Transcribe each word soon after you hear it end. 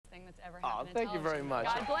that's ever happened in thank you very much.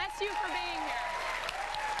 God bless you for being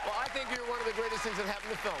here. Well, I think you're one of the greatest things that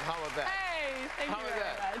happened to film. How about that? Hey, thank How you about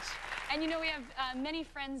very that? much. And you know, we have many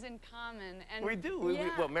friends in common. And We do.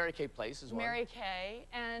 Well, Mary Kay Place is one. Mary Kay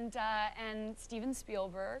and Steven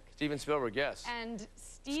Spielberg. Steven Spielberg, yes. And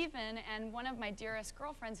Steven and one of my dearest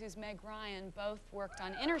girlfriends, who's Meg Ryan, both worked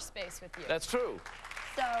on Inner Space with you. That's true.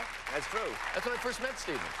 So. That's true. That's when I first met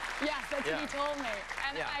Steven. Yes, that's what he told me.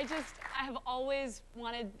 And Yeah. I have always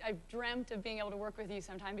wanted, I've dreamt of being able to work with you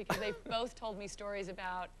sometime because they've both told me stories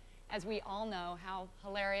about, as we all know, how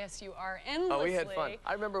hilarious you are endlessly. Oh, we had fun.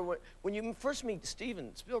 I remember when you first meet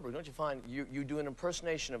Steven Spielberg, don't you find you do an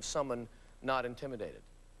impersonation of someone not intimidated?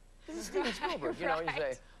 This is Steven Spielberg, you know, you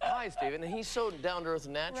say, hi, Steven, and he's so down-to-earth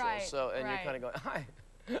and natural, so, and you're kind of going, hi,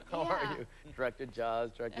 how are you? Directed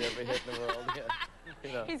Jaws, directed every hit in the world,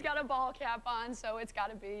 you know. He's got a ball cap on, so it's got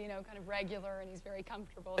to be, you know, kind of regular, and he's very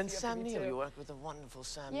comfortable. And so Sam Neill, you worked with the wonderful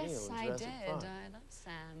Sam Neill in Jurassic Park. Yes, I did. I love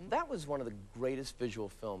Sam. That was one of the greatest visual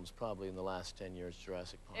films probably in the last 10 years,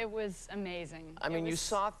 Jurassic Park. It was amazing. I mean, you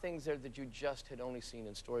saw things there that you just had only seen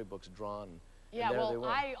in storybooks drawn. Yeah, well,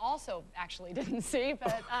 I also actually didn't see,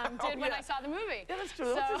 but did when I saw the movie. Yeah, that's true.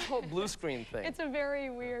 So, that's this whole blue screen thing. It's a very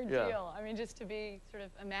weird deal. I mean, just to be sort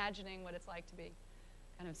of imagining what it's like to be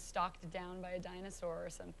kind of stalked down by a dinosaur or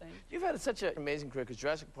something. You've had such an amazing career because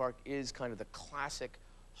Jurassic Park is kind of the classic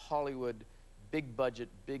Hollywood, big budget,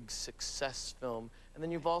 big success film. And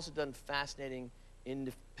then you've also done fascinating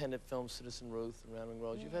independent films, Citizen Ruth and Rambling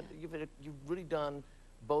Rose. You've really done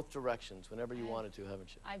both directions whenever you wanted to,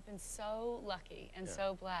 haven't you? I've been so lucky and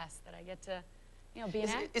so blessed that I get to, you know, be an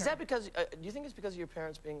actor. Is that because, do you think it's because of your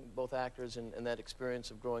parents being both actors and that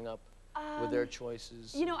experience of growing up with their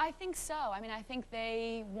choices? You know, I think so. I mean, I think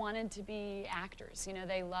they wanted to be actors. You know,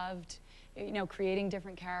 they loved, you know, creating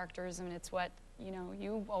different characters. I mean, it's what, you know,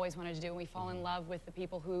 you always wanted to do. We fall in love with the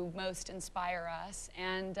people who most inspire us.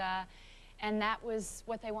 And that was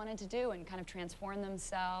what they wanted to do, and kind of transform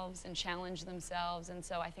themselves and challenge themselves. And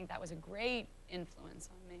so I think that was a great influence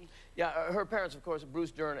on me. Yeah, her parents, of course, Bruce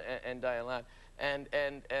Dern and Diane Ladd, and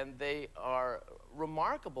they are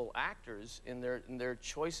remarkable actors in their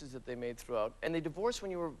choices that they made throughout. And they divorced when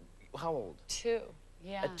you were how old? 2.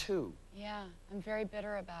 Yeah. At 2. Yeah, I'm very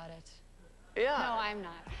bitter about it. Yeah. No, I'm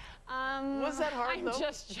not. Was that hard, though? I'm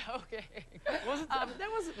just joking. Was it,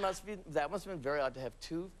 that must have been very odd to have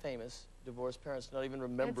 2 famous divorced parents not even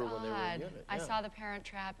remember when they were in unit. I saw The Parent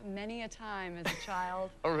Trap many a time as a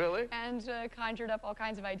child. Oh, really? And conjured up all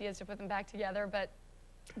kinds of ideas to put them back together, but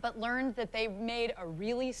learned that they made a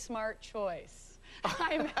really smart choice.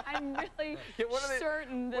 I'm really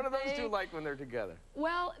certain that what do those 2 like when they're together?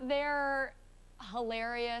 Well, they're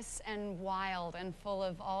hilarious and wild and full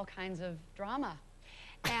of all kinds of drama.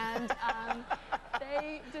 And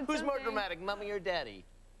they did Who's more dramatic, Mommy or Daddy?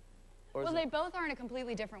 Well, they both are in a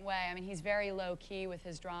completely different way. I mean, he's very low-key with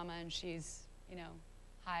his drama, and she's, you know,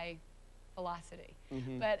 high velocity.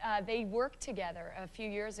 But they worked together a few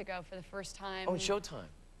years ago for the first time. Oh, Showtime.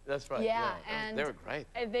 That's right. Yeah, and they were great.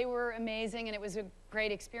 They were amazing, and it was a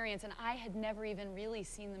great experience. And I had never even really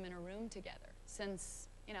seen them in a room together since,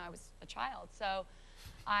 you know, I was a child. So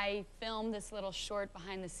I filmed this little short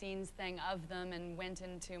behind-the-scenes thing of them and went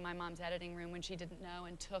into my mom's editing room when she didn't know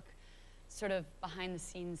and took sort of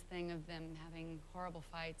behind-the-scenes thing of them having horrible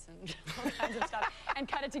fights and all kinds of stuff, and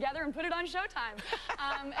cut it together and put it on Showtime.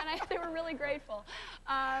 And they were really grateful.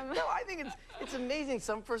 No, I think it's amazing.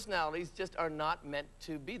 Some personalities just are not meant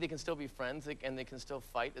to be. They can still be friends, and they can still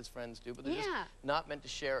fight as friends do, but they're just not meant to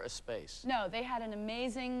share a space. No, they had an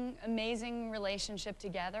amazing, amazing relationship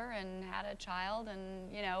together and had a child,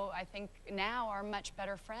 and, you know, I think now are much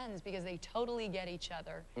better friends because they totally get each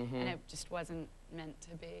other, and it just wasn't meant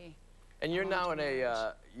to be. And you're now in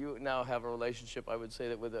a, you now have a relationship, I would say,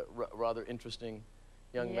 that with a rather interesting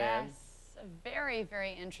young man. Yes, very,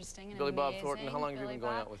 very interesting and Billy amazing. Bob Thornton. How long have you been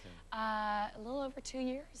going out with him? A little over 2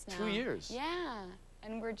 years now. 2 years? Yeah,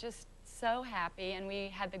 and we're just so happy, and we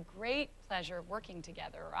had the great pleasure of working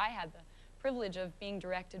together. I had the privilege of being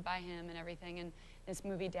directed by him and everything, and this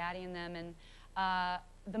movie, Daddy and Them, and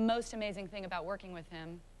the most amazing thing about working with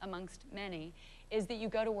him, amongst many, is that you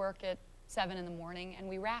go to work at 7 in the morning, and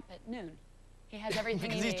we wrap at noon. He has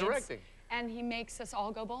everything he needs. He's directing. And he makes us all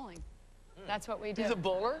go bowling. That's what we do. He's a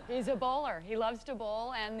bowler? He's a bowler. He loves to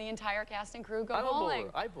bowl, and the entire cast and crew go bowling.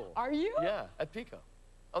 I bowl. Are you? Yeah, at Pico.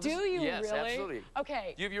 Oh, do you yes, really? Yes, absolutely.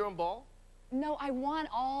 Okay. Do you have your own ball? No, I want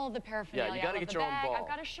all the paraphernalia. Yeah, you got to get your own ball. I've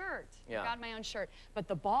got a shirt. Yeah. I've got my own shirt. But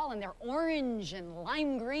the ball, and they're orange and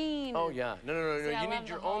lime green. Oh, yeah. No. See, You need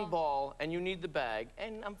your own ball, and you need the bag,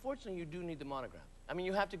 and unfortunately, you do need the monogram. I mean,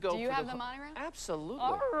 you have to go. Do you have the monogram? Absolutely.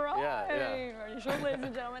 All right. Yeah. Are you sure, ladies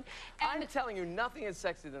and gentlemen? I'm telling you, nothing is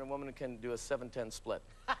sexy than a woman who can do a 7-10 split.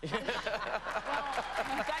 Well, that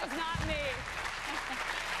is not me.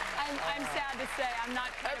 I'm sad to say I'm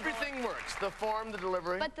not capable. Everything works. The form, the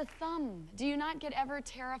delivery. But the thumb, do you not get ever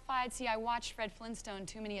terrified? See, I watched Fred Flintstone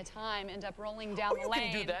too many a time, end up rolling down the lane.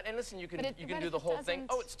 You can do that. And listen, you can But do the whole thing.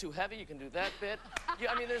 Oh, it's too heavy. You can do that bit.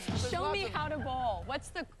 I mean, there's Show me how to bowl. What's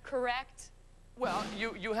the correct? Well,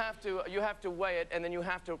 you have to weigh it, and then you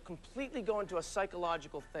have to completely go into a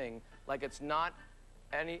psychological thing, like it's not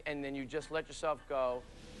any, and then you just let yourself go,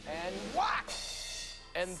 and whack!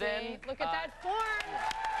 And See, then look at that form.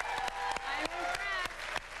 I'm impressed.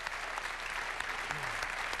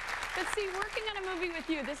 But see, working on a movie with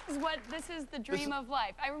you, this is the dream of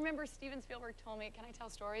life. I remember Steven Spielberg told me, can I tell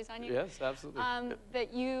stories on you? Yes, absolutely. That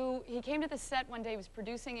he came to the set one day, he was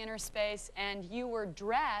producing Inner Space, and you were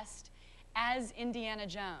dressed as Indiana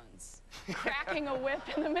Jones, cracking a whip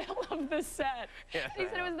in the middle of the set. Yes, he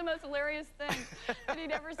said it was the most hilarious thing that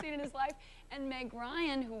he'd ever seen in his life. And Meg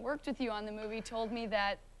Ryan, who worked with you on the movie, told me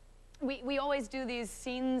that we always do these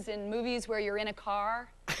scenes in movies where you're in a car.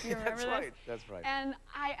 You remember That's this? right. That's right. And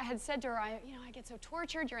I had said to her, I get so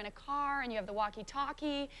tortured. You're in a car, and you have the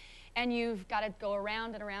walkie-talkie, and you've got to go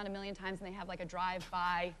around and around a million times, and they have like a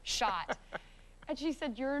drive-by shot. And she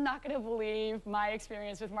said, you're not going to believe my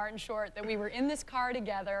experience with Martin Short, that we were in this car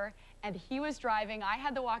together, and he was driving, I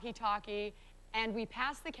had the walkie-talkie, and we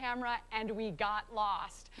passed the camera, and we got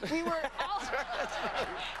lost. We were all,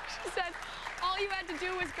 she said, all you had to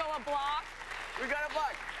do was go a block. We got a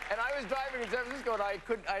block. And I was driving in San Francisco, and I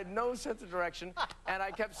had no sense of direction, and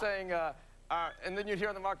I kept saying, and then you'd hear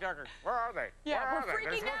on the walkie-talkie, where are they? Yeah, where are we're they?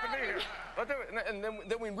 They're freaking supposed to be here. What do- And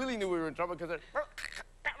then we really knew we were in trouble, because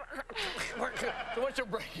so once you're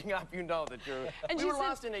breaking up, you know that you're... And we she were said,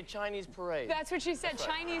 lost in a Chinese parade. That's what she said, That's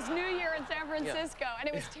right. Chinese New Year in San Francisco. And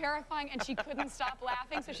it was terrifying, and she couldn't stop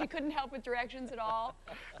laughing, so she couldn't help with directions at all.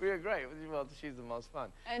 We were great. Well, she's the most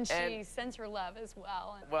fun. And she sends her love as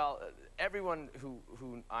well. Well, everyone who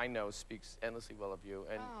I know speaks endlessly well of you,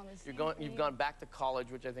 and you've gone back to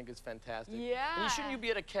college, which I think is fantastic. Yeah. And shouldn't you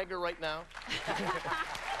be at a kegger right now?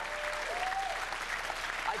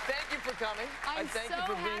 I thank you for coming. I'm thank so you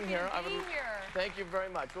for being here. happy to be here. Thank you very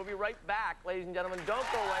much. We'll be right back, ladies and gentlemen. Don't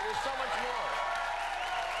go away. There's so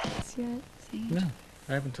much more. No,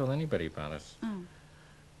 I haven't told anybody about us. Oh.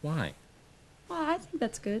 Why? Well, I think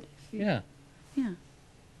that's good. Yeah. Yeah.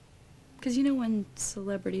 Because you know when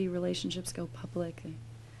celebrity relationships go public, I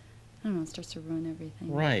don't know, it starts to ruin everything.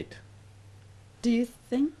 Right. Do you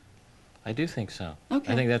think? I do think so.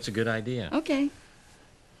 Okay. I think that's a good idea. Okay.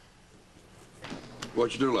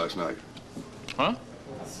 What'd you do last night? Huh?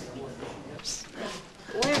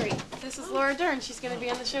 Larry, this is Laura Dern. She's going to be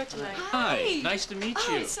on the show tonight. Hi. Nice to meet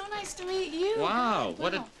you. Oh, it's so nice to meet you. Wow.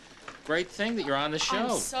 What a great thing that you're on the show. I'm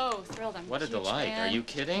so thrilled. I'm What a huge delight. fan. Are you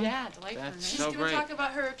kidding? Yeah, delightful. That's She's so going great. to talk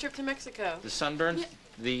about her trip to Mexico. The sunburn?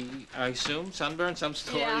 Yeah. I assume, sunburn? Some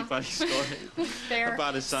story, Yeah. funny story Fair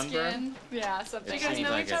about his sunburn? skin. Yeah, something. It You guys seems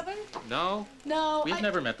know like each it. other? No. No. We've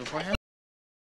never met before, have